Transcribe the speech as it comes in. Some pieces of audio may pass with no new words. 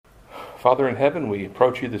Father in heaven, we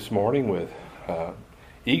approach you this morning with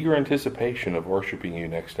eager anticipation of worshiping you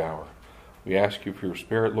next hour. We ask you for your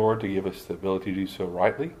Spirit, Lord, to give us the ability to do so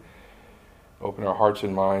rightly. Open our hearts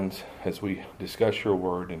and minds as we discuss your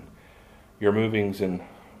word and your movings and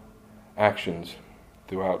actions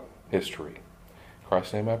throughout history. In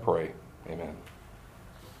Christ's name I pray. Amen.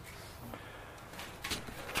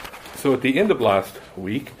 So at the end of last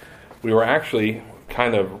week, we were actually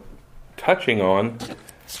kind of touching on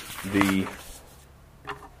the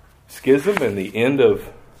schism and the end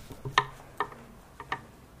of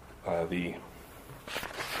the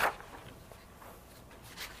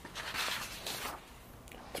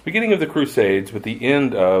beginning of the Crusades, with the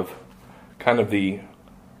end of kind of the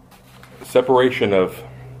separation of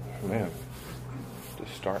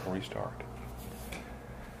just start and restart.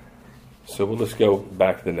 So we'll just go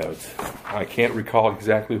back to the notes. I can't recall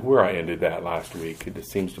exactly where I ended that last week. It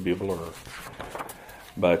just seems to be a blur.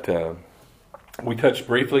 But we touched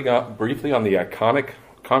briefly on the Iconic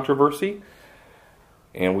controversy,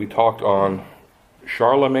 and we talked on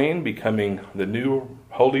Charlemagne becoming the new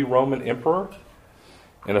Holy Roman Emperor,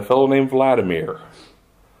 and a fellow named Vladimir.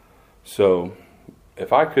 So,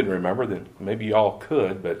 if I couldn't remember, then maybe y'all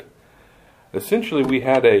could, but essentially we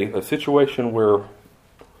had a situation where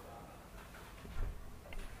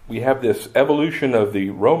we have this evolution of the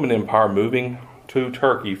Roman Empire moving to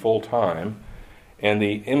Turkey full time, and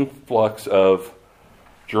the influx of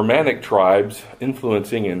Germanic tribes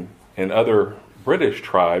influencing and other British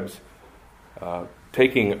tribes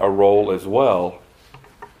taking a role as well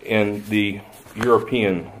in the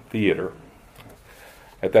European theater.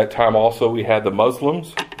 At that time also we had the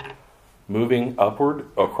Muslims moving upward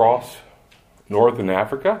across northern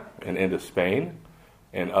Africa and into Spain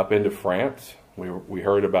and up into France. We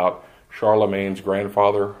heard about Charlemagne's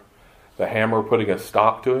grandfather, the Hammer, putting a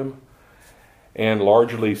stop to him and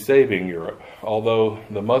largely saving Europe. Although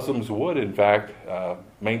the Muslims would in fact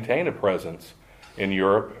maintain a presence in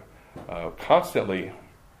Europe, constantly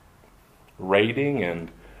raiding and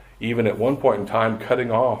even at one point in time cutting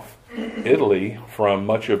off Italy from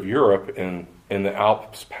much of Europe in the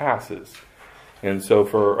Alps passes. And so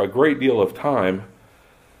for a great deal of time,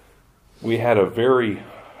 we had a very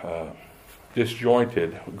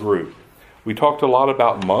disjointed group. We talked a lot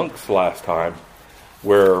about monks last time,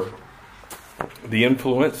 where the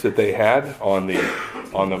influence that they had on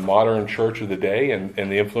the modern church of the day and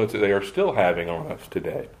the influence that they are still having on us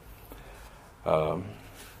today. I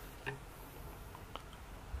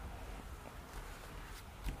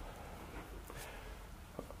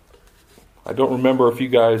don't remember if you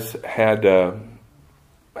guys had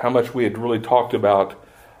how much we had really talked about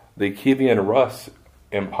the Kievan Rus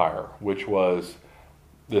Empire, which was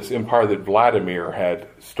this empire that Vladimir had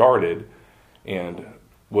started and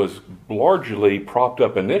was largely propped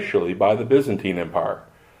up initially by the Byzantine Empire.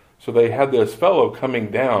 So they had this fellow coming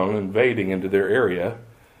down, invading into their area,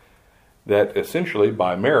 that essentially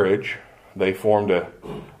by marriage they formed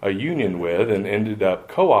a union with and ended up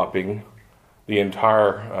co-opting the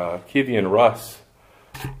entire Kievan Rus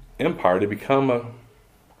Empire to become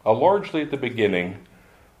a largely at the beginning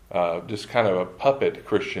just kind of a puppet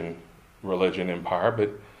Christian religion empire, but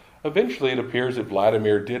eventually it appears that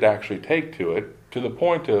Vladimir did actually take to it, to the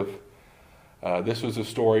point of this was a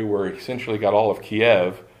story where he essentially got all of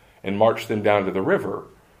Kiev and marched them down to the river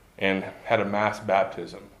and had a mass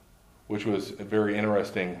baptism, which was a very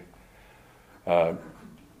interesting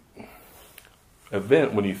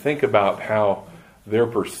event when you think about how their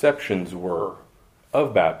perceptions were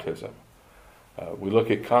of baptism. We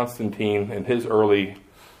look at Constantine, and his early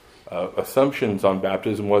assumptions on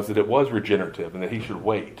baptism was that it was regenerative and that he should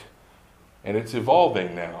wait. And it's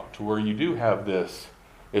evolving now to where you do have this,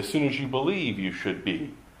 as soon as you believe you should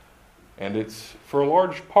be. And it's, for a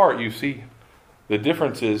large part, you see the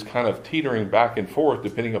differences kind of teetering back and forth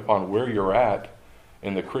depending upon where you're at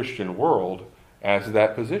in the Christian world as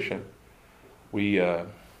that position. We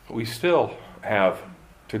still have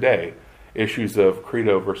today issues of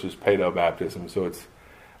credo versus pedo baptism. So it's,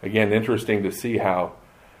 again, interesting to see how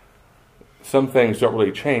some things don't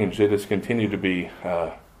really change. They just continue to be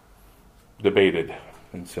debated.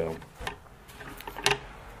 And so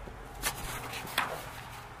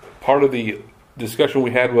part of the discussion we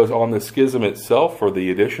had was on the schism itself, or the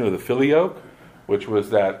addition of the filioque, which was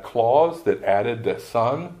that clause that added the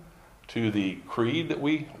Son to the creed that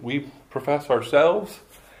we profess ourselves,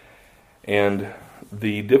 and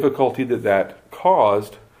the difficulty that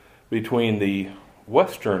caused between the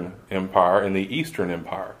Western Empire and the Eastern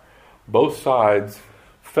Empire. Both sides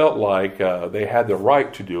felt like they had the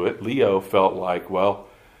right to do it. Leo felt like, well,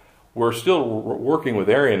 we're still working with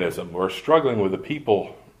Arianism. We're struggling with the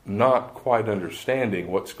people not quite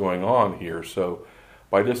understanding what's going on here. So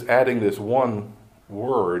by just adding this one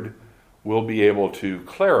word, we'll be able to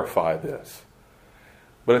clarify this.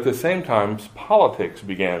 But at the same time, politics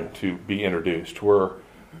began to be introduced, where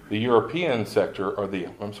the European sector, or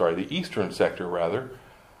the Eastern sector rather,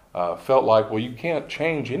 felt like, well, you can't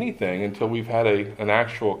change anything until we've had an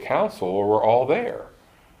actual council or we're all there.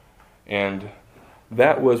 And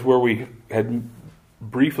that was where we had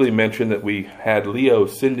briefly mentioned that we had Leo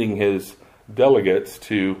sending his delegates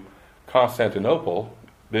to Constantinople,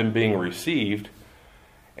 them being received,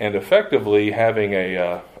 and effectively having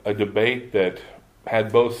a debate that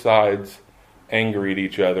had both sides angry at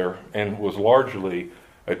each other and was largely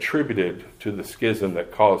attributed to the schism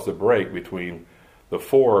that caused the break between the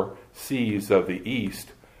four sees of the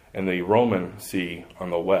east and the Roman see on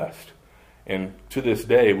the west. And to this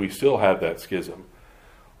day, we still have that schism.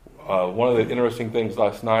 One of the interesting things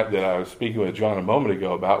last night that I was speaking with John a moment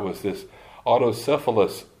ago about was this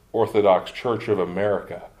autocephalous Orthodox Church of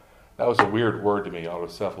America. That was a weird word to me,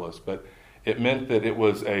 autocephalous, but it meant that it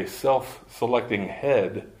was a self-selecting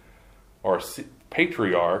head or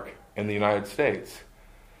patriarch in the United States.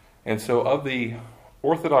 And so of the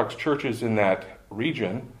Orthodox churches in that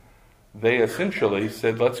region, they essentially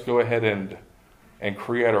said, let's go ahead and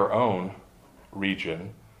create our own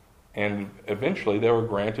region. And eventually they were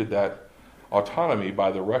granted that autonomy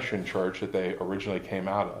by the Russian church that they originally came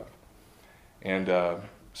out of. And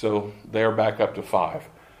so they're back up to 5,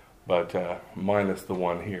 but minus the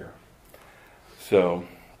one here. So,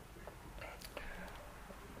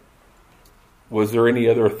 was there any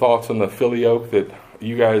other thoughts on the filioque that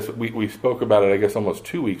you guys, we spoke about it, I guess, almost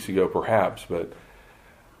 2 weeks ago, perhaps, but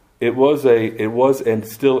it was and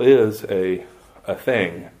still is a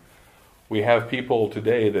thing. We have people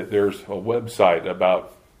today that there's a website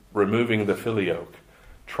about removing the filioque,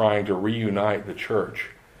 trying to reunite the church.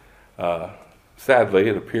 Sadly,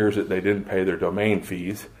 it appears that they didn't pay their domain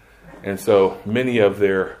fees, and so many of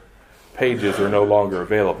their pages are no longer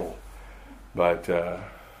available. But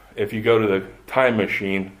if you go to the Time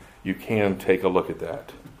Machine, you can take a look at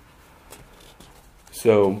that.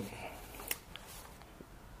 So,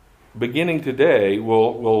 beginning today,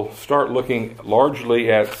 we'll start looking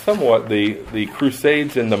largely at somewhat the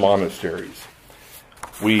Crusades in the monasteries.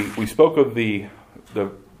 We spoke of the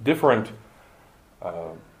different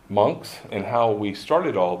monks and how we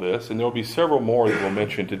started all this, and there will be several more that we'll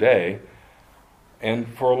mention today. And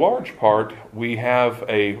for a large part, we have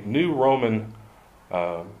a new Roman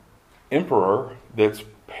emperor that's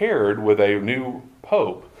paired with a new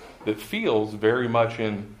pope that feels very much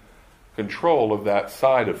in control of that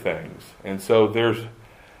side of things. And so there's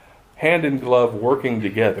hand in glove working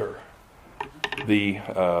together.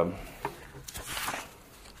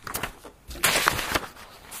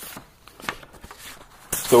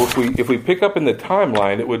 So if we pick up in the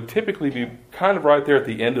timeline, it would typically be kind of right there at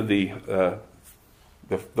the end of the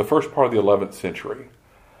first part of the 11th century.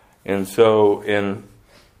 And so in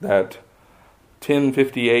that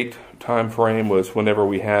 1058 time frame was whenever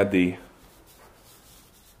we had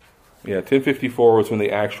 1054 was when the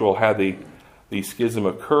actual had the schism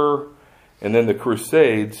occur, and then the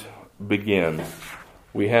Crusades begin.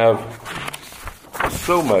 We have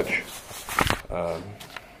so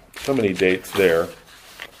many dates there,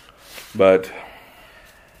 but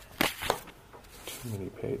too many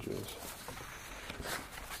pages.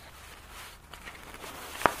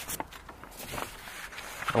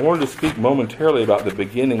 I wanted to speak momentarily about the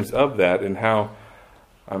beginnings of that and how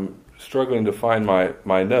I'm struggling to find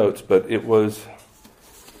my notes, but it was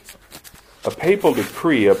a papal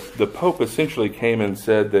decree. The Pope essentially came and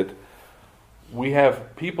said that we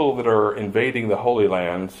have people that are invading the Holy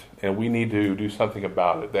Lands and we need to do something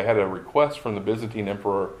about it. They had a request from the Byzantine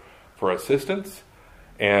Emperor for assistance,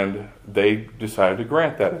 and they decided to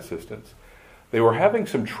grant that assistance. They were having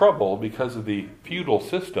some trouble because of the feudal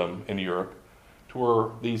system in Europe, to where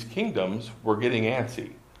these kingdoms were getting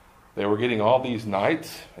antsy. They were getting all these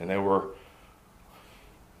knights, and they were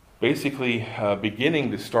basically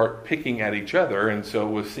beginning to start picking at each other, and so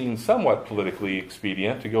it was seen somewhat politically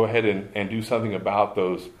expedient to go ahead and do something about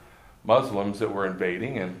those Muslims that were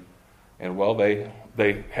invading, and well, they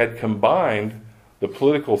had combined the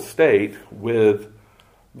political state with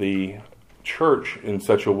the church in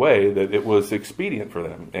such a way that it was expedient for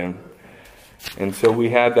them, and so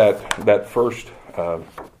we had that first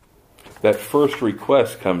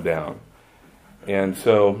request come down, and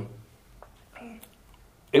so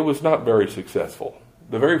it was not very successful.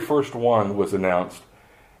 The very first one was announced,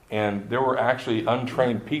 and there were actually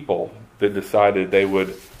untrained people that decided they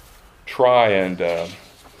would try and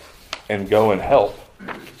go and help,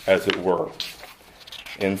 as it were.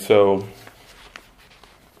 And so,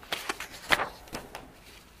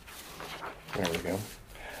 there we go.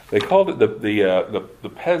 They called it the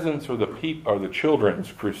peasants or the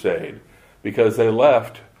children's crusade, because they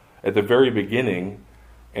left at the very beginning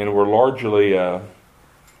and were largely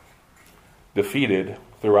defeated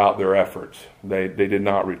throughout their efforts. They did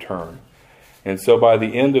not return. And so by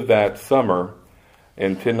the end of that summer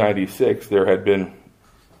in 1096, there had been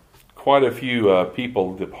quite a few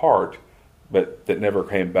people depart, but that never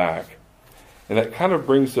came back. And that kind of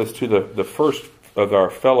brings us to the first of our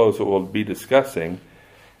fellows that we'll be discussing,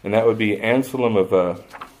 and that would be Anselm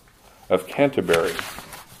of Canterbury.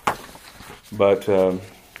 But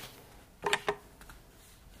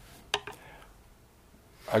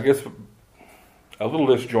I guess a little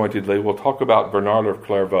disjointedly, we'll talk about Bernard of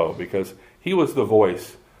Clairvaux, because he was the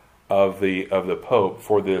voice of the Pope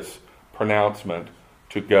for this pronouncement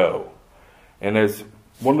to go. And as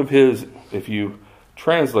one of his, if you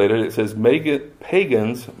translate it says,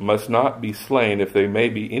 pagans must not be slain if there may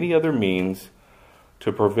be any other means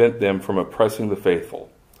to prevent them from oppressing the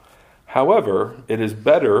faithful. However, it is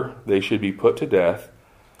better they should be put to death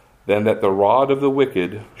than that the rod of the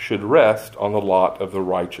wicked should rest on the lot of the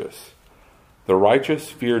righteous. The righteous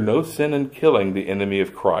fear no sin in killing the enemy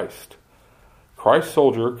of Christ. Christ's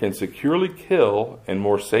soldier can securely kill and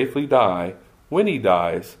more safely die. When he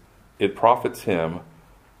dies, it profits him.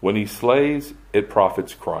 When he slays, it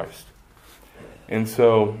profits Christ. And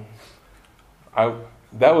so,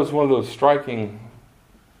 that was one of those striking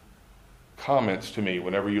comments to me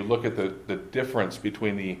whenever you look at the difference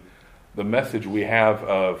between the message we have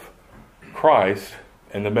of Christ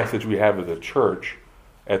and the message we have of the church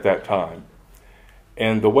at that time.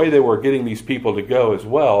 And the way they were getting these people to go as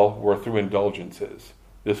well were through indulgences.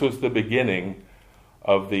 This was the beginning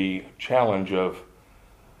of the challenge of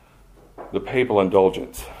the papal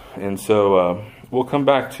indulgence. And so we'll come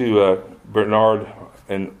back to Bernard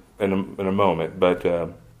in a moment. But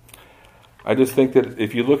I just think that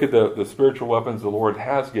if you look at the spiritual weapons the Lord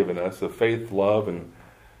has given us, of faith, love,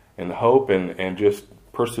 and hope, and just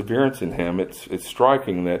perseverance in Him, it's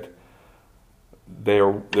striking that there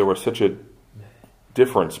was such a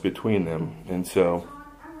difference between them. And so,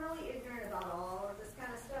 I'm really ignorant about all of this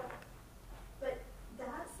kind of stuff, but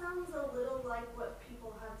that sounds a little like what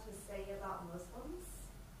people have to say about Muslims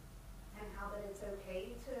and how that it's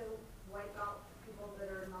okay to wipe out people that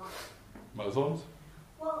are not Muslims?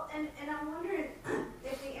 well, and I'm wondering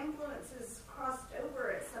if the influences crossed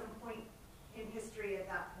over at some point in history at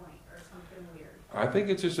that point or something weird. I think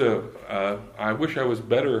it's just I wish I was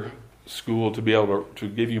better schooled to be able to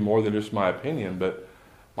give you more than just my opinion, but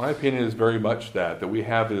my opinion is very much that we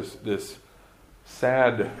have this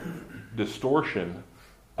sad distortion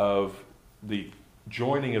of the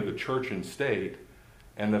joining of the church and state,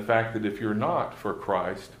 and the fact that if you're not for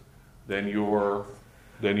Christ, then you're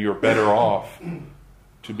better off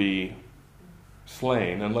to be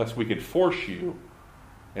slain unless we could force you.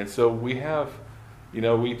 And so we have,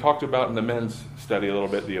 we talked about in the men's study a little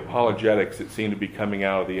bit the apologetics that seem to be coming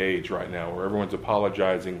out of the age right now, where everyone's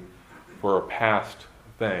apologizing for a past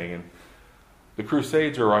thing. And the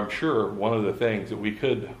Crusades are, I'm sure, one of the things that we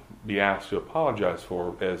could be asked to apologize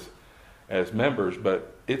for as members,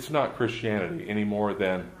 but it's not Christianity any more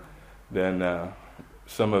than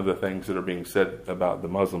some of the things that are being said about the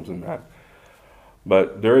Muslims and that.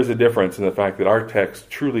 But there is a difference in the fact that our text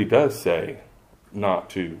truly does say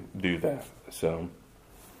not to do that. So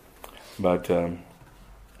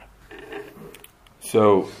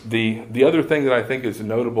the other thing that I think is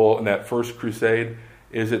notable in that first crusade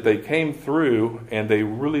is that they came through and they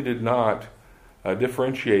really did not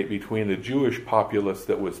differentiate between the Jewish populace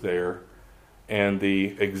that was there and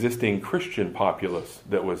the existing Christian populace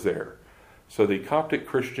that was there. So the Coptic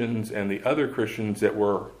Christians and the other Christians that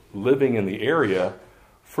were living in the area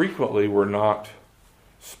frequently were not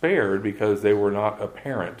spared because they were not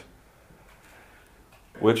apparent.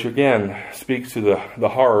 Which again speaks to the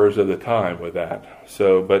horrors of the time with that.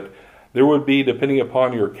 So, but there would be, depending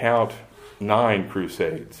upon your count, 9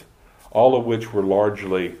 crusades, all of which were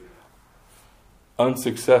largely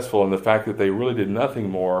unsuccessful in the fact that they really did nothing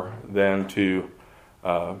more than to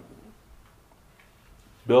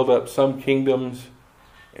build up some kingdoms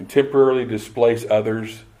and temporarily displace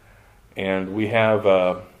others. And we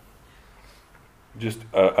have just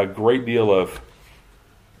a great deal of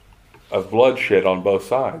bloodshed on both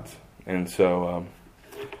sides. And so,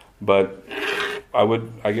 but I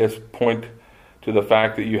would, I guess, point to the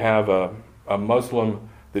fact that you have a Muslim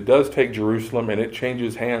that does take Jerusalem, and it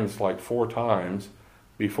changes hands like 4 times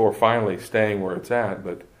before finally staying where it's at.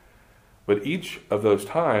 But each of those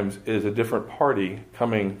times is a different party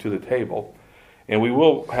coming to the table. And we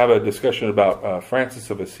will have a discussion about Francis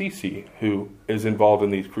of Assisi, who is involved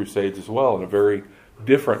in these crusades as well in a very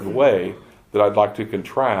different way that I'd like to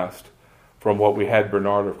contrast from what we had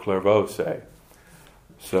Bernard of Clairvaux say.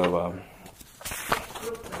 So,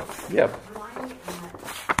 yeah. Remind me,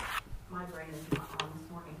 my brain is not on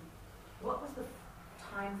this morning. What was the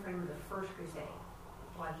time frame of the First Crusade?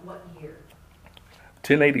 What year?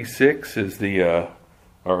 1086 is the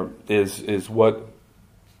is what,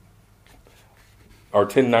 or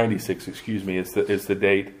 1096, excuse me, is the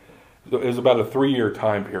date. It was about a 3-year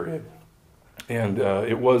time period, and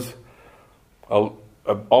it was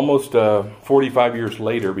almost 45 years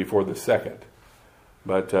later before the second.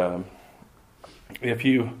 But if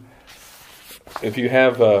you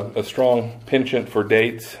have a strong penchant for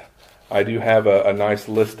dates, I do have a nice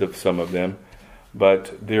list of some of them.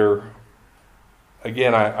 But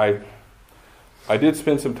again, I did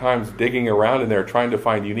spend some time digging around in there trying to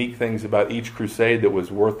find unique things about each crusade that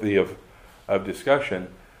was worthy of discussion.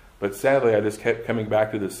 But sadly, I just kept coming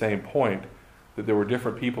back to the same point, that there were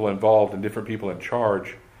different people involved and different people in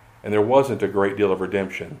charge, and there wasn't a great deal of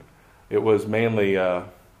redemption. It was mainly,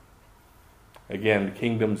 again,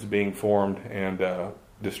 kingdoms being formed and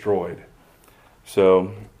destroyed.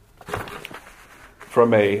 So,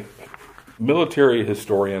 from a military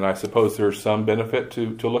historian, I suppose there's some benefit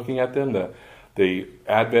to looking at them. The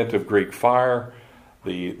advent of Greek fire,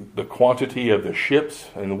 the quantity of the ships,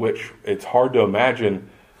 in which it's hard to imagine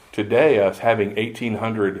today us having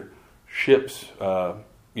 1,800 ships.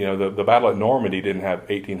 The battle at Normandy didn't have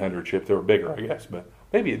 1,800 ships. They were bigger, I guess, but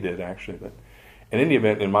maybe it did actually. But in any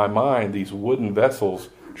event, in my mind, these wooden vessels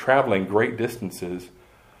traveling great distances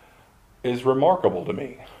is remarkable to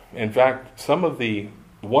me. In fact, one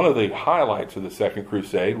of the highlights of the Second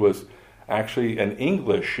Crusade was actually an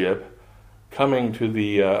English ship coming to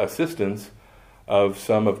the assistance of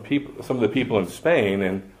some of the people in Spain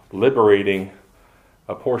and liberating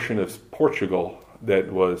a portion of Portugal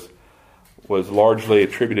that was largely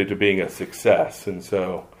attributed to being a success. And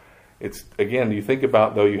so it's, again, you think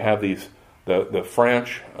about, though, you have the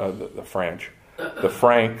Franks,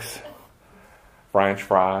 French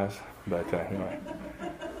fries, but anyway.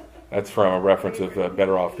 That's from a reference of the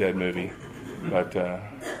Better Off Dead movie. But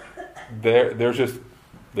there's just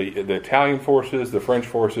the Italian forces, the French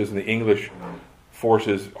forces, and the English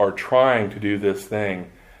forces are trying to do this thing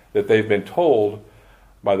that they've been told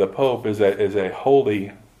by the Pope is a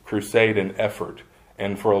holy crusade and effort.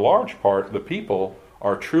 And for a large part, the people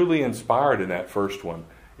are truly inspired in that first one.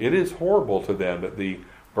 It is horrible to them that the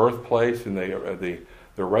birthplace and the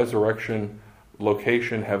resurrection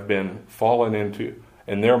location have been fallen into,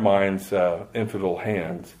 in their minds, infidel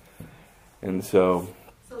hands. And so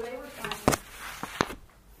they were trying.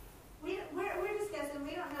 We're discussing.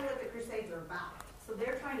 We don't know what the Crusades are about. So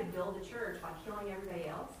they're trying to build a church by killing everybody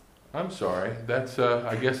else? I'm sorry. That's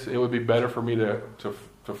I guess it would be better for me to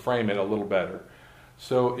frame it a little better.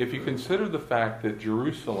 So if you consider the fact that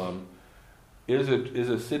Jerusalem is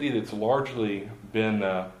a city that's largely been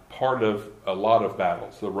part of a lot of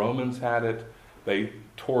battles. The Romans had it. They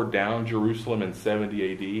tore down Jerusalem in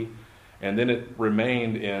 70 AD, and then it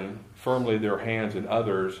remained in firmly their hands and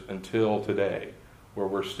others until today, where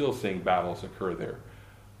we're still seeing battles occur there.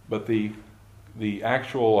 But the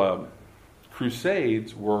actual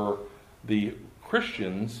Crusades were the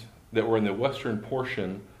Christians that were in the western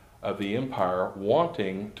portion of the empire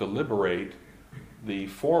wanting to liberate the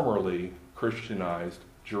formerly Christianized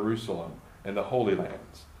Jerusalem and the Holy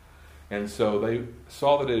Lands. And so they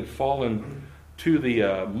saw that it had fallen to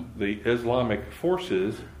the Islamic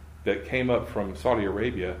forces that came up from Saudi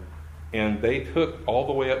Arabia, and they took all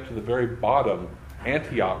the way up to the very bottom.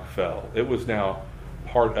 Antioch fell. It was now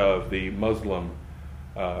part of the Muslim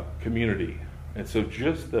community. And so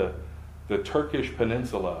just the Turkish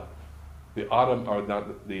peninsula, the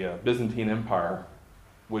Byzantine Empire,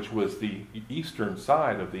 which was the eastern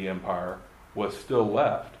side of the empire, was still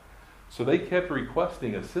left. So they kept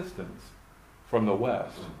requesting assistance from the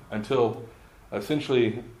West until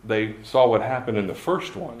essentially they saw what happened in the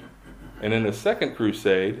first one. And in the Second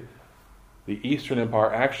Crusade, the Eastern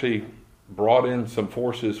Empire actually brought in some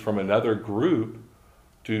forces from another group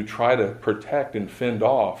to try to protect and fend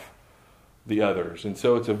off the others. And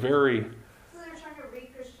so it's a very... So they're trying to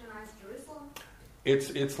re-Christianize Jerusalem?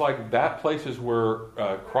 It's like that place is where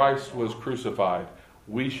Christ was crucified.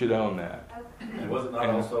 We should own that. And was it not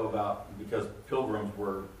also about, because pilgrims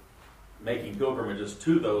were making pilgrimages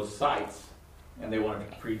to those sites, and they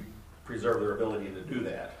wanted to preserve their ability to do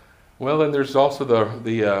that? Well, and there's also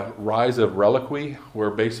the rise of reliquy,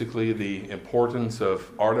 where basically the importance of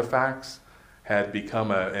artifacts had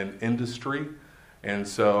become an industry, And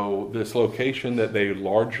so this location that they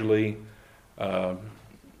largely, yeah.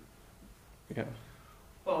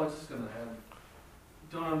 Well, I was just going to add,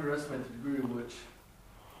 don't underestimate the degree to which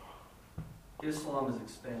Islam is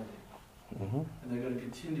expanding. Mm-hmm. And they're going to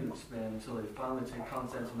continue to expand until they finally take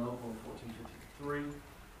Constantinople in 1453.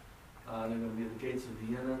 They're going to be at the gates of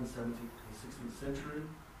Vienna in the 17th and 16th century.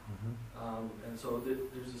 Mm-hmm. And so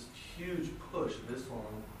there's this huge push of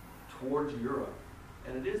Islam towards Europe.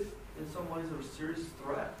 And it is, in some ways, a serious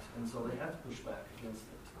threat. And so they have to push back against it.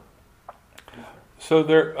 So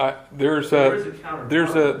there's There is a counter. They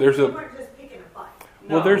weren't just picking a fight.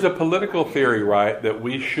 well, there's a political theory, right, that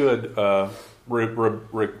we should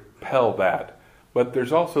repel that. But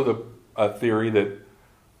there's also a theory that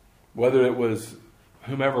whether it was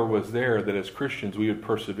whomever was there, that as Christians we would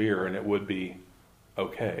persevere and it would be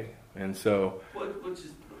okay. And so,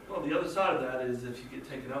 Well, the other side of that is if you get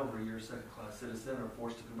taken over, you're a second-class citizen or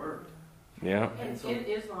forced to convert. yeah. And in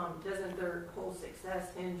Islam, doesn't their whole success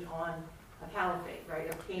hinge on a caliphate,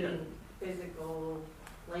 right? Obtaining physical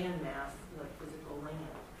land mass, like physical land.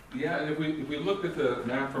 Yeah, and if we looked at the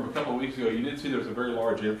map from a couple of weeks ago, you did see there was a very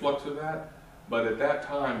large influx of that. But at that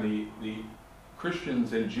time, the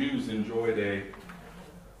Christians and Jews enjoyed an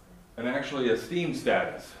actually esteemed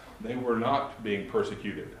status. They were not being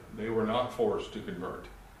persecuted. They were not forced to convert.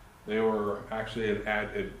 They were actually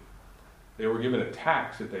they were given a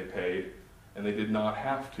tax that they paid, and they did not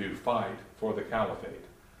have to fight for the caliphate.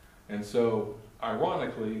 And so,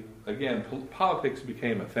 ironically, again, politics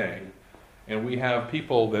became a thing, and we have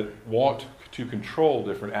people that want to control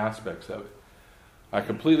different aspects of it. I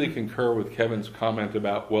completely concur with Kevin's comment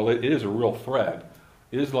about, well, it is a real threat.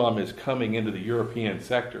 Islam is coming into the European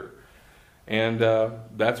sector. And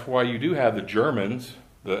that's why you do have the Germans,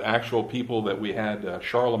 the actual people that we had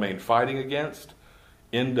Charlemagne fighting against,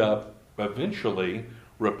 end up eventually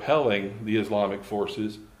repelling the Islamic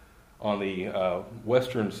forces on the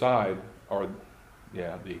western side, or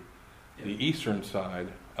the eastern side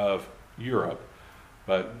of Europe.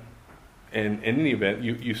 But in any event,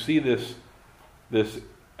 you see this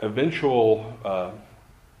eventual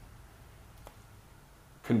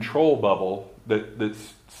control bubble that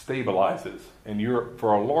stabilizes, and Europe,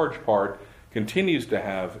 for a large part, continues to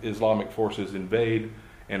have Islamic forces invade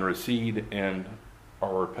and recede and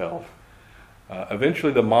are repelled.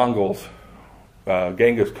 Eventually, the Mongols,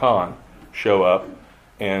 Genghis Khan, show up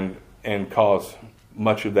and cause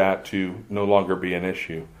much of that to no longer be an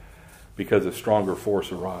issue because a stronger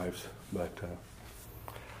force arrives. But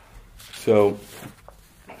so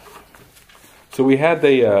we had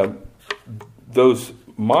those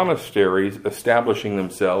monasteries establishing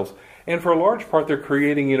themselves, and for a large part they're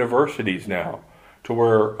creating universities now to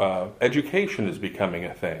where education is becoming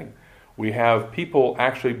a thing. We have people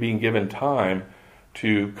actually being given time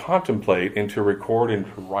to contemplate and to record and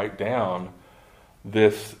to write down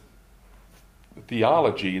this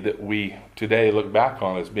theology that we today look back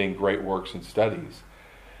on as being great works and studies.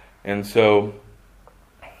 And so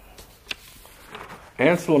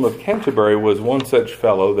Anselm of Canterbury was one such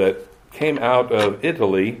fellow that came out of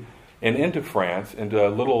Italy and into France, into a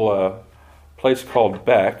little place called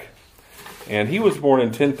Bec, and he was born in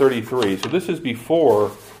 1033, so this is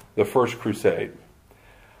before the First Crusade.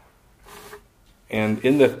 And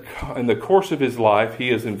in the course of his life, he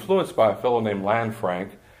is influenced by a fellow named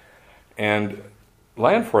Lanfranc, and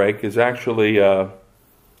Lanfranc is actually the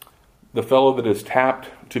fellow that is tapped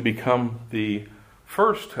to become the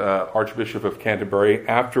first Archbishop of Canterbury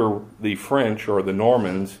after the French or the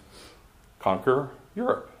Normans conquer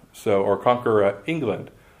Europe, or conquer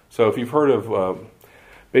England. So if you've heard of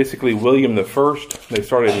basically William I, they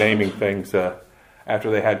started naming things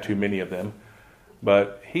after they had too many of them.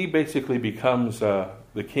 But he basically becomes the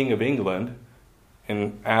King of England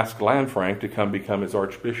and asks Lanfranc to come become his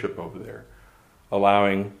Archbishop over there,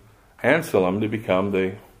 allowing Anselm to become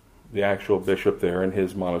the actual bishop there in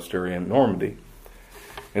his monastery in Normandy.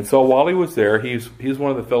 And so while he was there, he's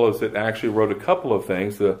one of the fellows that actually wrote a couple of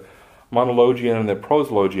things, the Monologion and the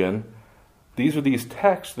Proslogion. These are these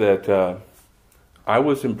texts that I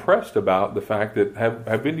was impressed about the fact that, have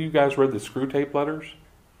any of you guys read the Screwtape Letters?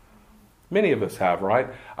 Many of us have, right?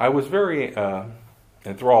 I was very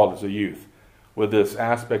enthralled as a youth with this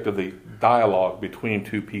aspect of the dialogue between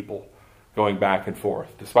two people going back and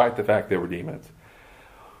forth, despite the fact they were demons.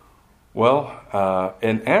 Well,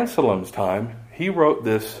 in Anselm's time, he wrote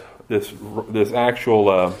this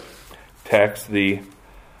actual text, and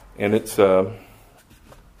it's the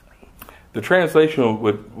translation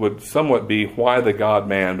would somewhat be "Why the God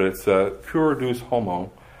Man," but it's "Cur Deus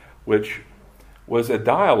Homo," which was a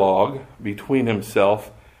dialogue between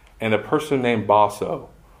himself and a person named Basso.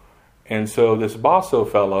 And so this Basso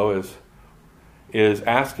fellow is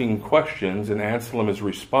asking questions, and Anselm is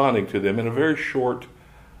responding to them in a very short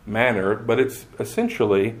manner, but it's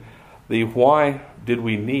essentially the why did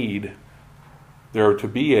we need there to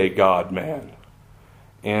be a God-man?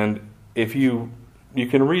 And if you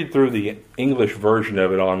can read through the English version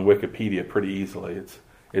of it on Wikipedia pretty easily.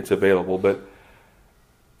 It's available, but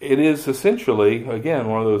it is essentially, again,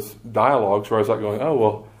 one of those dialogues where I was like going, oh,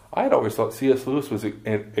 well, I had always thought C.S. Lewis was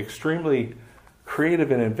extremely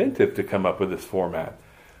creative and inventive to come up with this format.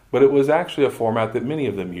 But it was actually a format that many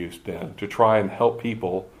of them used then to try and help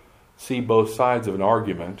people see both sides of an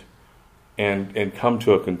argument and come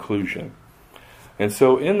to a conclusion. And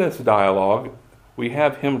so in this dialogue, we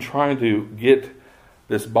have him trying to get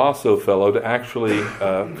this Basso fellow to actually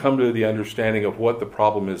come to the understanding of what the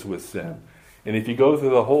problem is with sin. And if you go through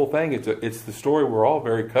the whole thing, it's the story we're all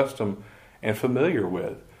very accustomed and familiar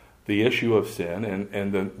with, the issue of sin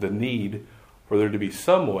and the need for there to be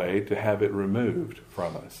some way to have it removed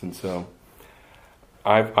from us. And so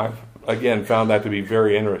I've again found that to be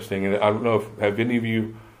very interesting. And I don't know have any of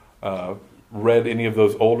you read any of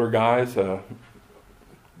those older guys? I'm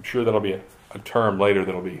sure that'll be a term later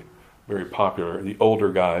that'll be very popular, the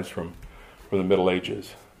older guys from the Middle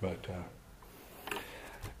Ages. But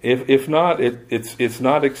if not, it's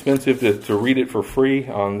not expensive to read it for free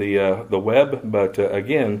on the web. But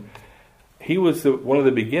again, he was one of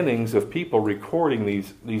the beginnings of people recording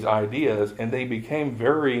these ideas, and they became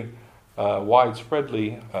very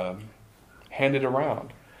widespreadly handed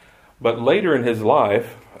around. But later in his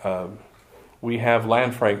life, we have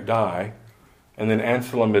Lanfranc die, and then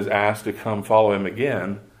Anselm is asked to come follow him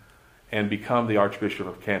again and become the Archbishop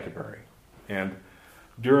of Canterbury. And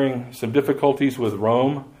during some difficulties with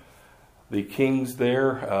Rome, the kings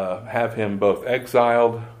there have him both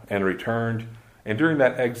exiled and returned. And during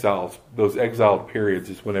those exiled periods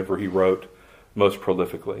is whenever he wrote most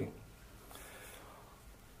prolifically.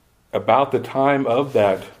 About the time of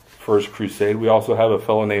that First Crusade, we also have a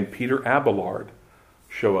fellow named Peter Abelard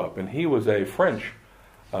show up. And he was a French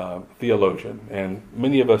theologian. And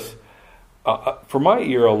many of us, for my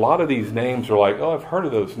ear, a lot of these names are like, oh, I've heard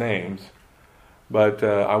of those names. But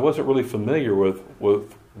I wasn't really familiar with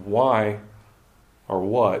why or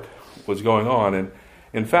what was going on. And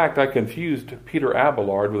in fact, I confused Peter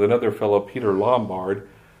Abelard with another fellow, Peter Lombard,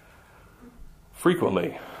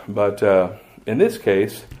 frequently. But in this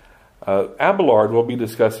case, Abelard will be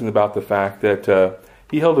discussing about the fact that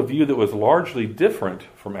he held a view that was largely different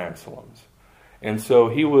from Anselm's. And so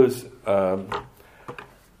he was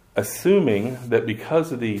assuming that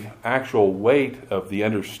because of the actual weight of the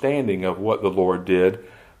understanding of what the Lord did,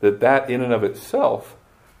 that in and of itself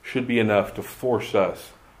should be enough to force us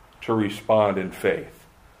to respond in faith.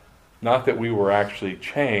 Not that we were actually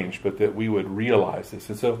changed, but that we would realize this.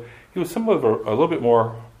 And so he was somewhat of a little bit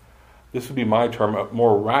more, this would be my term,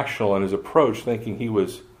 more rational in his approach, thinking he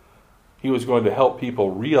was going to help people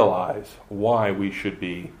realize why we should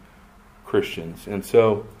be Christians. And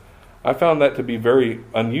so I found that to be very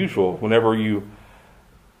unusual whenever it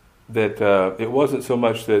wasn't so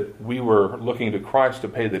much that we were looking to Christ to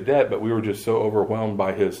pay the debt, but we were just so overwhelmed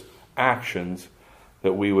by his actions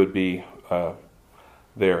that we would be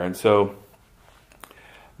there. And so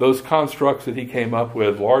those constructs that he came up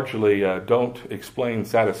with largely don't explain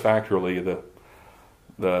satisfactorily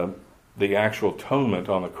the actual atonement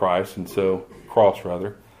on the cross,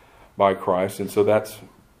 by Christ. And so that's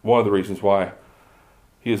one of the reasons why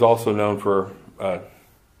he is also known for a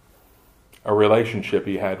relationship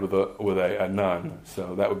he had with a nun.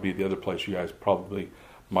 So that would be the other place you guys probably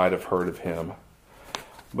might have heard of him.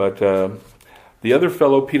 But the other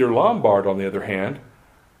fellow, Peter Lombard, on the other hand,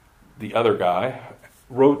 the other guy,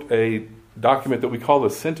 wrote a document that we call the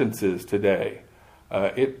Sentences today.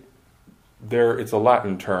 It's a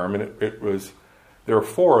Latin term, and there are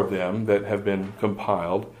 4 of them that have been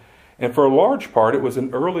compiled. And for a large part, it was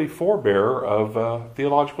an early forebearer of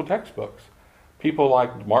theological textbooks. People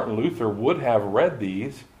like Martin Luther would have read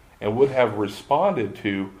these and would have responded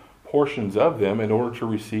to portions of them in order to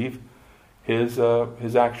receive his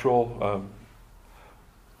actual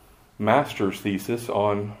master's thesis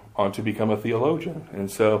on to become a theologian. And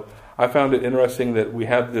so I found it interesting that we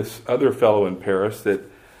have this other fellow in Paris that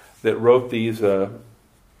wrote these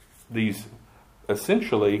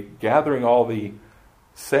essentially gathering all the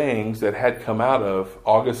sayings that had come out of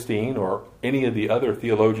Augustine or any of the other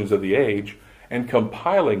theologians of the age and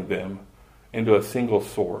compiling them into a single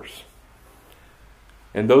source.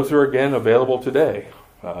 And those are again available today.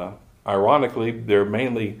 Ironically, they're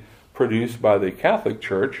mainly produced by the Catholic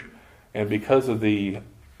Church, and because of the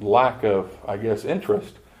lack of,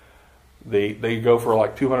 interest, they go for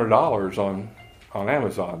like $200 on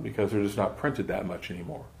Amazon because they're just not printed that much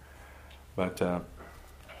anymore. But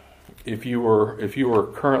if you were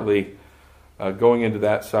currently going into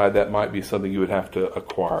that side, that might be something you would have to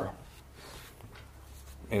acquire.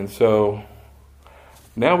 And so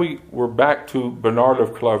now we're back to Bernard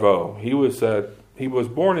of Clairvaux. He was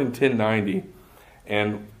born in 1090,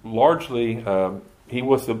 and largely he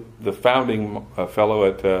was the founding fellow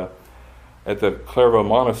at the Clairvaux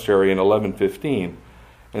Monastery in 1115.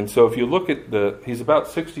 And so if you look at he's about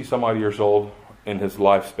 60 some odd years old in his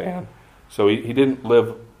lifespan. So he didn't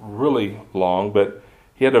live really long, but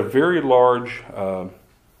he had a very large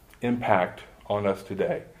impact on us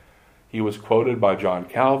today. He was quoted by John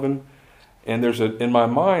Calvin, and there's in my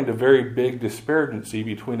mind a very big disparity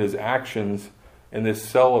between his actions in this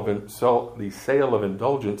the sale of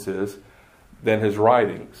indulgences than his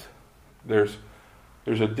writings. There's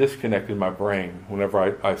a disconnect in my brain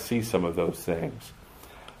whenever I see some of those things.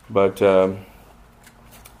 But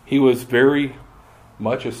he was very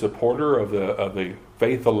much a supporter of the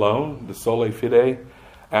faith alone, the sola fide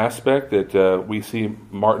aspect that we see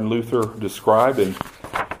Martin Luther describe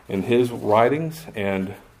in his writings.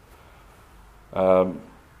 And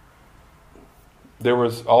there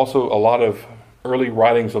was also a lot of early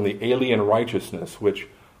writings on the alien righteousness, which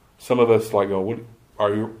some of us like, what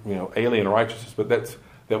are you alien righteousness? But that's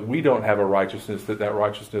that we don't have a righteousness, that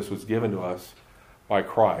righteousness was given to us by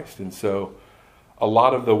Christ. And so a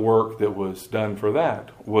lot of the work that was done for that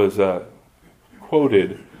was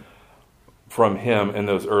quoted from him in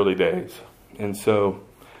those early days. And so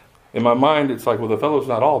in my mind, it's like, well, the fellow's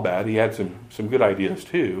not all bad. He had some good ideas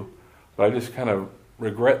too. But I just kind of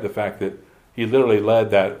regret the fact that he literally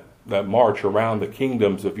led that march around the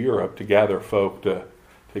kingdoms of Europe to gather folk to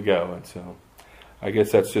go. And so I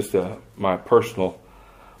guess that's just my personal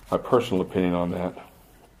opinion on that.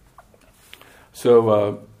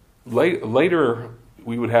 So later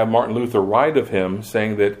we would have Martin Luther write of him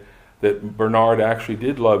saying that Bernard actually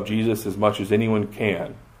did love Jesus as much as anyone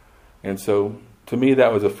can. And so to me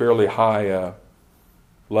that was a fairly high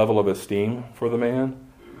level of esteem for the man.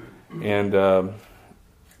 And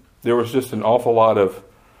there was just an awful lot of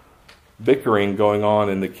bickering going on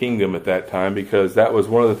in the kingdom at that time, because that was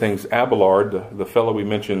one of the things Abelard, the fellow we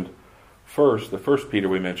mentioned first, the first Peter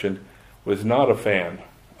we mentioned, was not a fan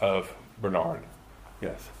of Bernard.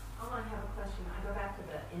 Yes? I want to have a question. I go back to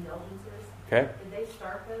the indulgences. Okay. Did they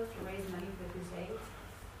start those to raise money for the Crusades?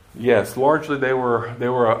 Yes, largely they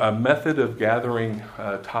were a method of gathering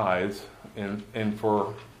tithes and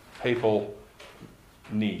for papal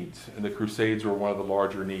needs. And the Crusades were one of the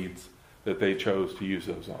larger needs that they chose to use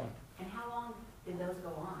those on. And how long did those go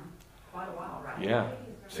on? Quite a while, right? Yeah,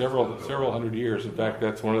 several hundred years. In fact,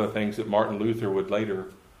 that's one of the things that Martin Luther would later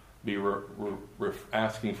be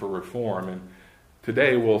asking for reform. And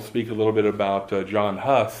today we'll speak a little bit about John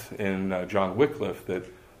Huss and John Wycliffe, that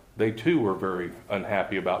they too were very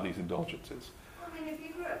unhappy about these indulgences. Well, I mean, if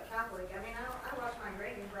you grew up Catholic, I watched my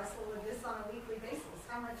granny wrestle with this on a weekly basis,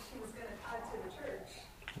 how much she was going to tithe to the church.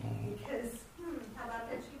 Because, how about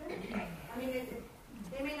that she didn't? I mean,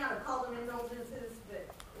 they may not have called them indulgences, but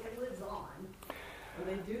it lives on. Well,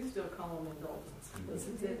 they do still call them indulgences.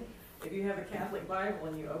 If you have a Catholic Bible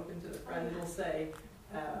and you open to the front, it'll say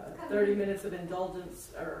 30 minutes of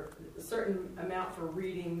indulgence, or a certain amount for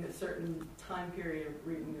reading, a certain time period of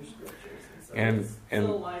reading your scriptures. And so it's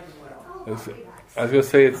still alive and well. I was going to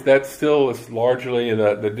say, it's largely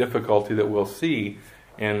the difficulty that we'll see,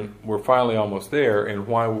 and we're finally almost there, and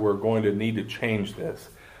why we're going to need to change this.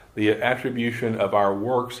 The attribution of our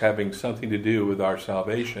works having something to do with our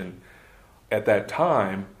salvation at that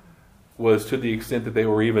time was to the extent that they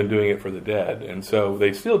were even doing it for the dead. And so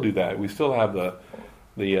they still do that. We still have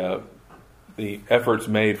the efforts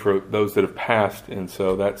made for those that have passed, and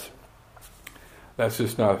so that's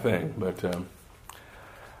just not a thing. But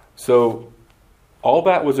so all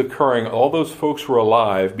that was occurring. All those folks were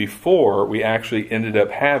alive before we actually ended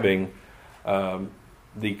up having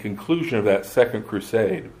the conclusion of that Second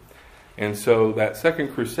Crusade. And so that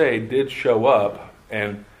Second Crusade did show up,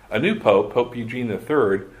 and a new pope, Pope Eugene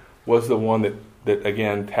III, was the one that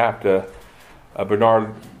again tapped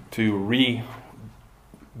Bernard to redo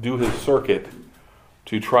his circuit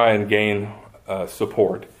to try and gain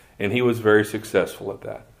support. And he was very successful at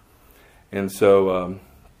that. And so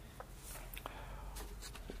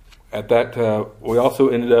at that, we also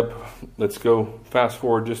ended up, let's go fast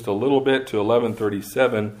forward just a little bit to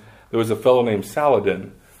 1137. There was a fellow named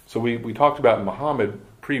Saladin. So we talked about Muhammad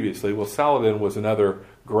previously. Well, Saladin was another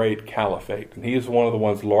great caliphate, and he is one of the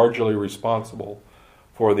ones largely responsible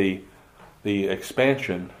for the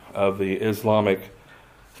expansion of the Islamic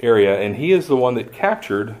area, and he is the one that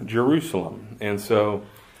captured Jerusalem. And so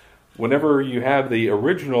whenever you have the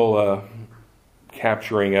original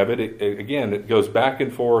capturing of it, again, it goes back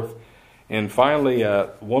and forth. And finally,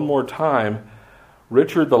 one more time,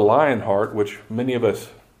 Richard the Lionheart, which many of us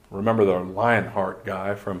remember the Lionheart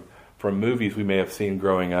guy from movies we may have seen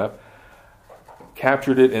growing up,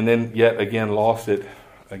 captured it and then yet again lost it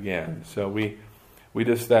again. So we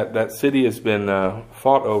just, that city has been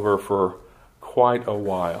fought over for quite a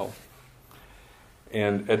while.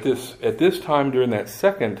 And at this time during that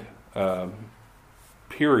second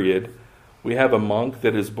period, we have a monk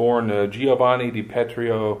that is born Giovanni di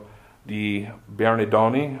Petrio di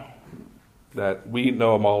Bernardoni, that we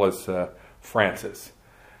know him all as Francis.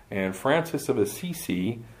 And Francis of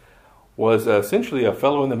Assisi was essentially a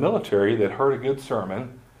fellow in the military that heard a good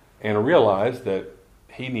sermon and realized that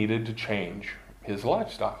he needed to change his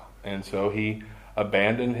lifestyle. And so he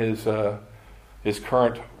abandoned his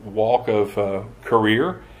current walk of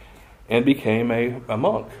career and became a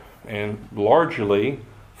monk, and largely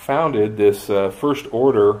founded this first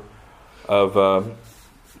order of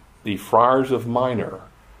the Friars of Minor.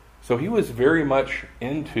 So he was very much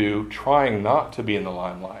into trying not to be in the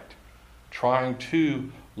limelight, trying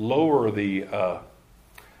to lower the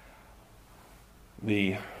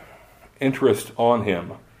interest on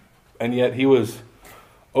him. And yet he was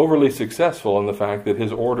overly successful in the fact that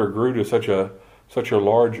his order grew to such a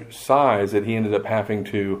large size that he ended up having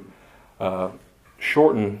to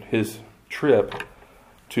shorten his trip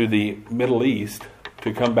to the Middle East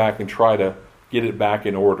to come back and try to get it back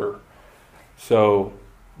in order. So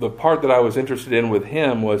the part that I was interested in with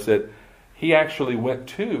him was that he actually went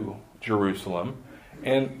to Jerusalem,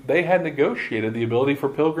 and they had negotiated the ability for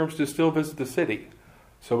pilgrims to still visit the city.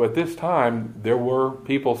 So at this time, there were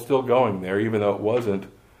people still going there, even though it wasn't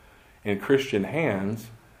in Christian hands.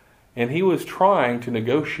 And he was trying to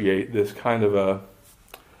negotiate this kind of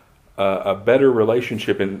a better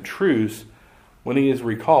relationship and truce when he is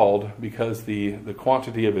recalled, because the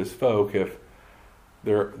quantity of his folk, if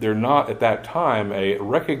they're not at that time a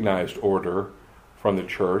recognized order from the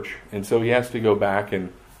church, and so he has to go back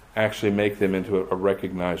and actually make them into a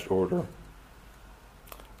recognized order.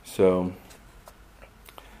 So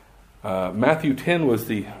Matthew 10 was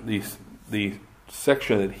the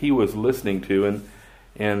section that he was listening to,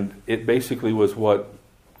 and it basically was what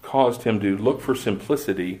caused him to look for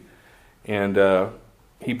simplicity, and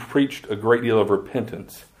he preached a great deal of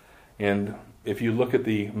repentance. And if you look at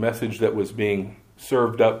the message that was being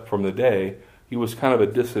served up from the day, he was kind of a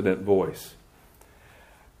dissident voice.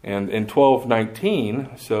 And in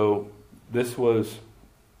 1219, so this was,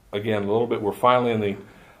 again, a little bit, we're finally in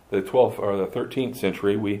the 12th or the 13th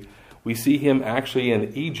century, we see him actually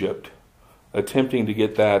in Egypt attempting to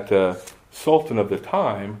get that sultan of the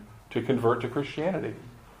time to convert to Christianity.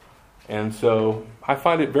 And so I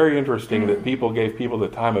find it very interesting that people gave people the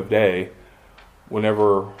time of day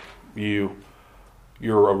whenever you're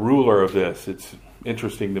a ruler of this. It's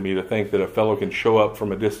interesting to me to think that a fellow can show up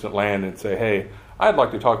from a distant land and say, hey, I'd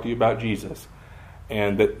like to talk to you about Jesus,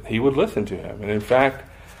 and that he would listen to him. And in fact,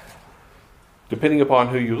 depending upon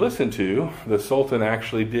who you listen to, the Sultan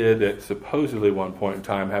actually did at supposedly one point in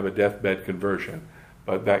time have a deathbed conversion,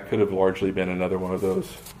 but that could have largely been another one of those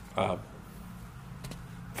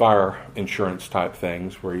fire insurance type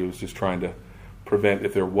things where he was just trying to prevent,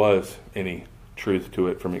 if there was any truth to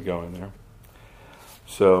it, from it going there.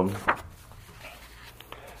 So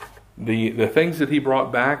the things that he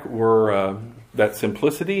brought back were that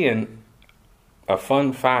simplicity. And a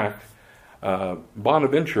fun fact,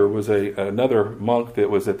 Bonaventure was another monk that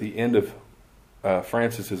was at the end of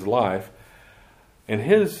Francis's life. In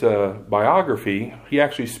his biography, he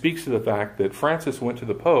actually speaks to the fact that Francis went to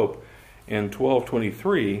the Pope in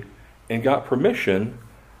 1223 and got permission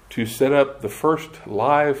to set up the first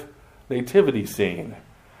live nativity scene.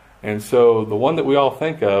 And so the one that we all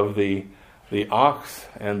think of, the ox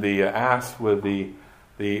and the ass with the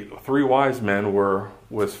three wise men,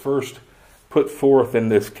 was first put forth in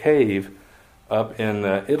this cave up in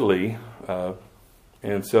Italy.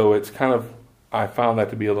 And so it's kind of, I found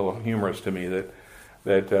that to be a little humorous to me,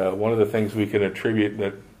 that one of the things we can attribute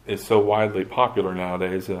that is so widely popular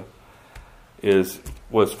nowadays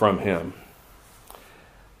was from him.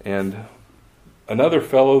 And another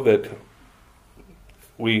fellow that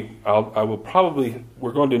we're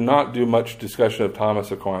going to not do much discussion of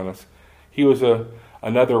Thomas Aquinas. He was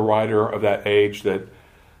another writer of that age that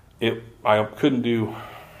I couldn't do.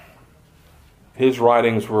 His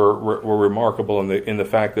writings were remarkable in the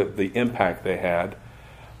fact that the impact they had.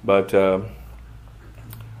 But I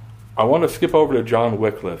want to skip over to John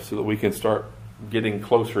Wycliffe so that we can start getting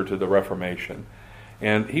closer to the Reformation.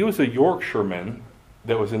 And he was a Yorkshireman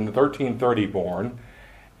that was in 1330 born.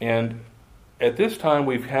 And at this time,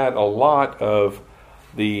 we've had a lot of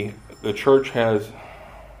the church has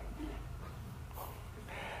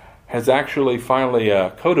actually finally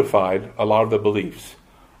codified a lot of the beliefs.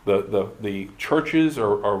 The churches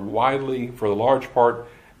are widely, for the large part,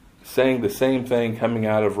 saying the same thing coming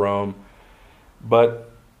out of Rome,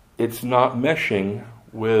 but it's not meshing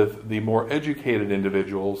with the more educated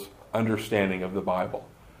individuals' understanding of the Bible.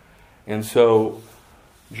 And so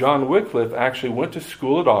John Wycliffe actually went to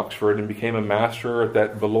school at Oxford and became a master at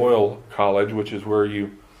that Balliol College, which is where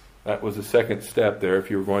that was the second step there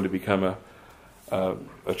if you were going to become a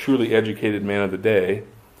truly educated man of the day.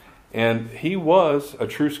 And he was a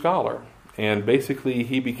true scholar. And basically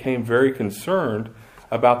he became very concerned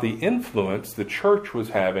about the influence the church was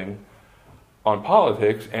having on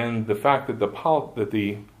politics, and the fact that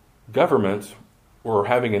the governments were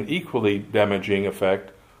having an equally damaging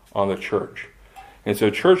effect on the church. And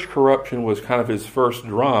so church corruption was kind of his first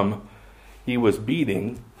drum he was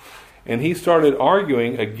beating, and he started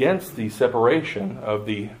arguing against the separation of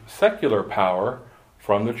the secular power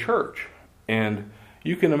from the church. And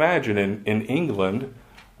you can imagine in England,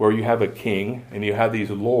 where you have a king and you have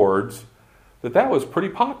these lords, that was pretty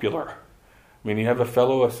popular. I mean, you have a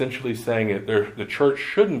fellow essentially saying the church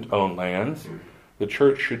shouldn't own lands, the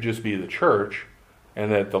church should just be the church,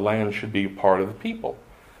 and that the land should be part of the people.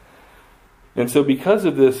 And so because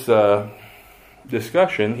of this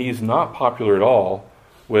discussion, he's not popular at all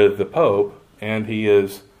with the Pope, and he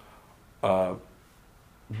is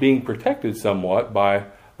being protected somewhat by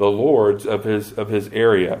the lords of his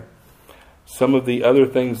area. Some of the other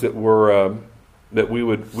things that were that we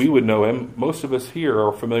would know him. Most of us here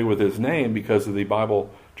are familiar with his name because of the Bible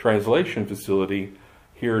translation facility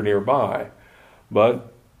here nearby.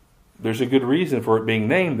 But there's a good reason for it being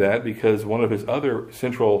named that, because one of his other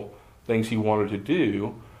central things he wanted to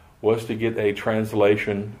do was to get a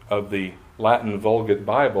translation of the Latin Vulgate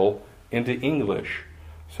Bible into English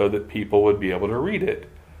so that people would be able to read it.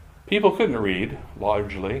 People couldn't read,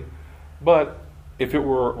 largely, but if it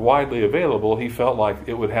were widely available, he felt like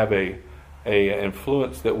it would have a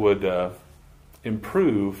influence that would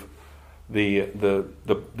improve the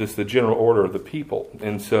general order of the people.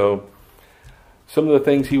 And so some of the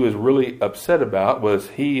things he was really upset about was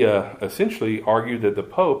he essentially argued that the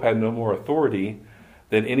Pope had no more authority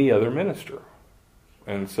than any other minister.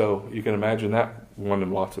 And so you can imagine that won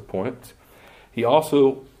him lots of points. He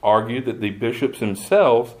also argued that the bishops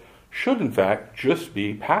themselves should in fact just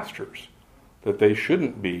be pastors, that they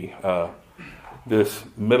shouldn't be this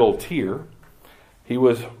middle tier. He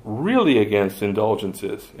was really against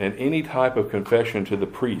indulgences and any type of confession to the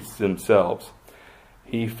priests themselves.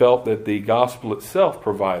 He felt that the gospel itself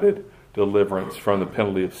provided deliverance from the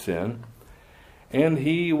penalty of sin. And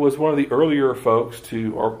he was one of the earlier folks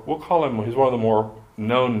or we'll call him, he's one of the more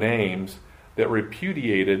known names that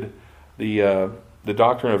repudiated the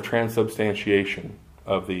doctrine of transubstantiation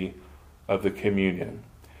of the communion.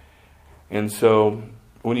 And so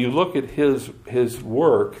when you look at his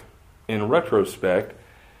work in retrospect,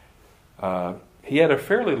 he had a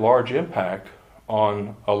fairly large impact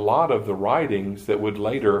on a lot of the writings that would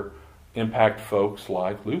later impact folks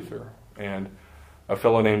like Luther and a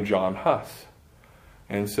fellow named John Huss.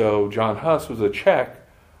 And so John Huss was a Czech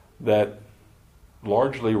that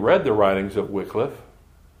largely read the writings of Wycliffe,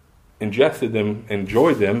 ingested them,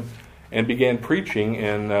 enjoyed them, and began preaching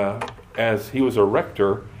as he was a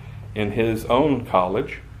rector in his own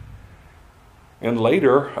college. And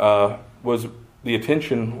later the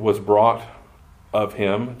attention was brought of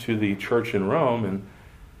him to the church in Rome, and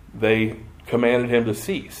they commanded him to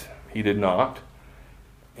cease. He did not,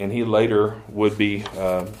 and he later would be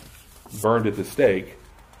burned at the stake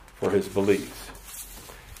for his beliefs.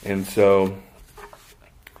 And so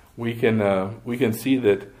we can see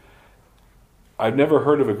that I've never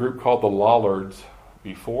heard of a group called the Lollards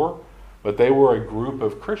before, but they were a group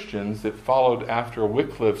of Christians that followed after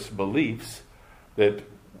Wycliffe's beliefs that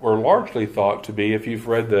were largely thought to be, if you've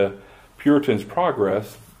read the Puritan's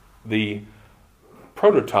Progress, the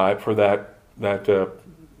prototype for the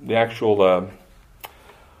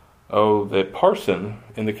parson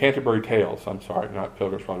in the Canterbury Tales. I'm sorry, not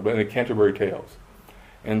Pilgrim's Progress, but in the Canterbury Tales.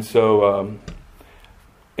 And so,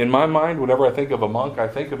 in my mind, whenever I think of a monk, I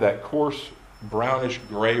think of that coarse brownish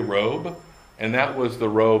gray robe, and that was the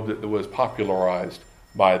robe that was popularized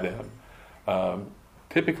by them.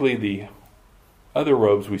 Typically, the other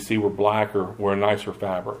robes we see were black or were a nicer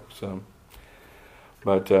fabric. So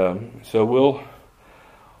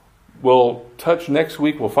we'll touch next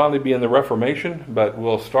week. We'll finally be in the Reformation, but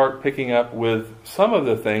we'll start picking up with some of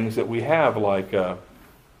the things that we have, like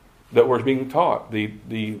that were being taught.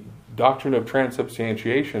 The doctrine of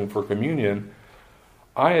transubstantiation for communion,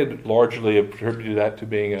 I had largely attributed that to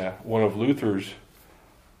being one of Luther's,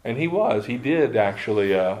 and he did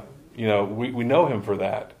actually, we know him for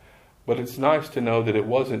that. But it's nice to know that it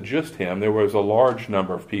wasn't just him. There was a large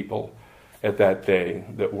number of people at that day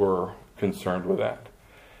that were concerned with that.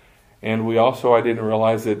 And I didn't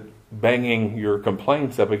realize that banging your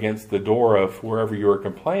complaints up against the door of wherever you were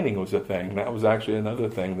complaining was a thing. That was actually another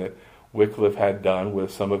thing that Wycliffe had done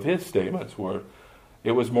with some of his statements, where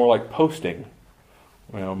it was more like posting.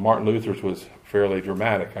 Martin Luther's was fairly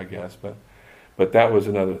dramatic, I guess, but that was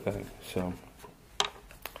another thing. So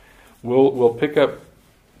we'll pick up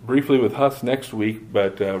briefly with Huss next week,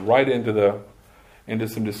 but right into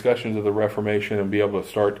some discussions of the Reformation and be able to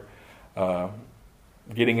start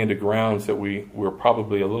getting into grounds that we're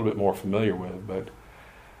probably a little bit more familiar with. But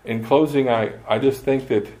in closing, I just think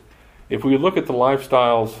that if we look at the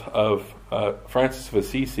lifestyles of Francis of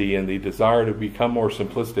Assisi and the desire to become more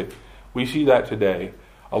simplistic, we see that today.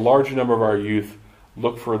 A large number of our youth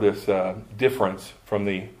look for this difference from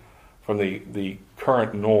the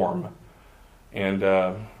current norm. And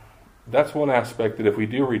that's one aspect that if we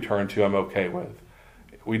do return to, I'm okay with.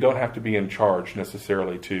 We don't have to be in charge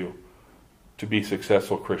necessarily to be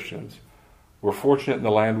successful Christians. We're fortunate in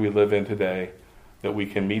the land we live in today that we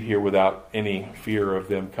can meet here without any fear of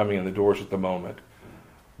them coming in the doors at the moment.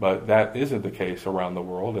 But that isn't the case around the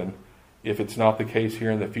world, and if it's not the case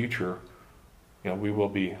here in the future, we'll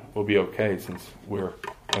be okay since we're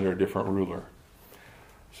under a different ruler.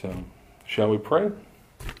 So, shall we pray?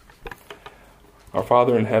 Our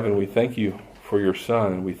Father in heaven, we thank you for your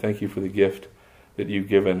Son, and we thank you for the gift that you've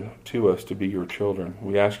given to us to be your children.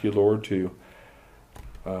 We ask you, Lord, to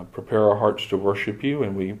prepare our hearts to worship you,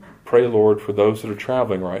 and we pray, Lord, for those that are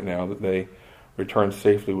traveling right now, that they return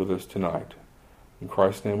safely with us tonight. In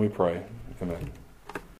Christ's name we pray. Amen.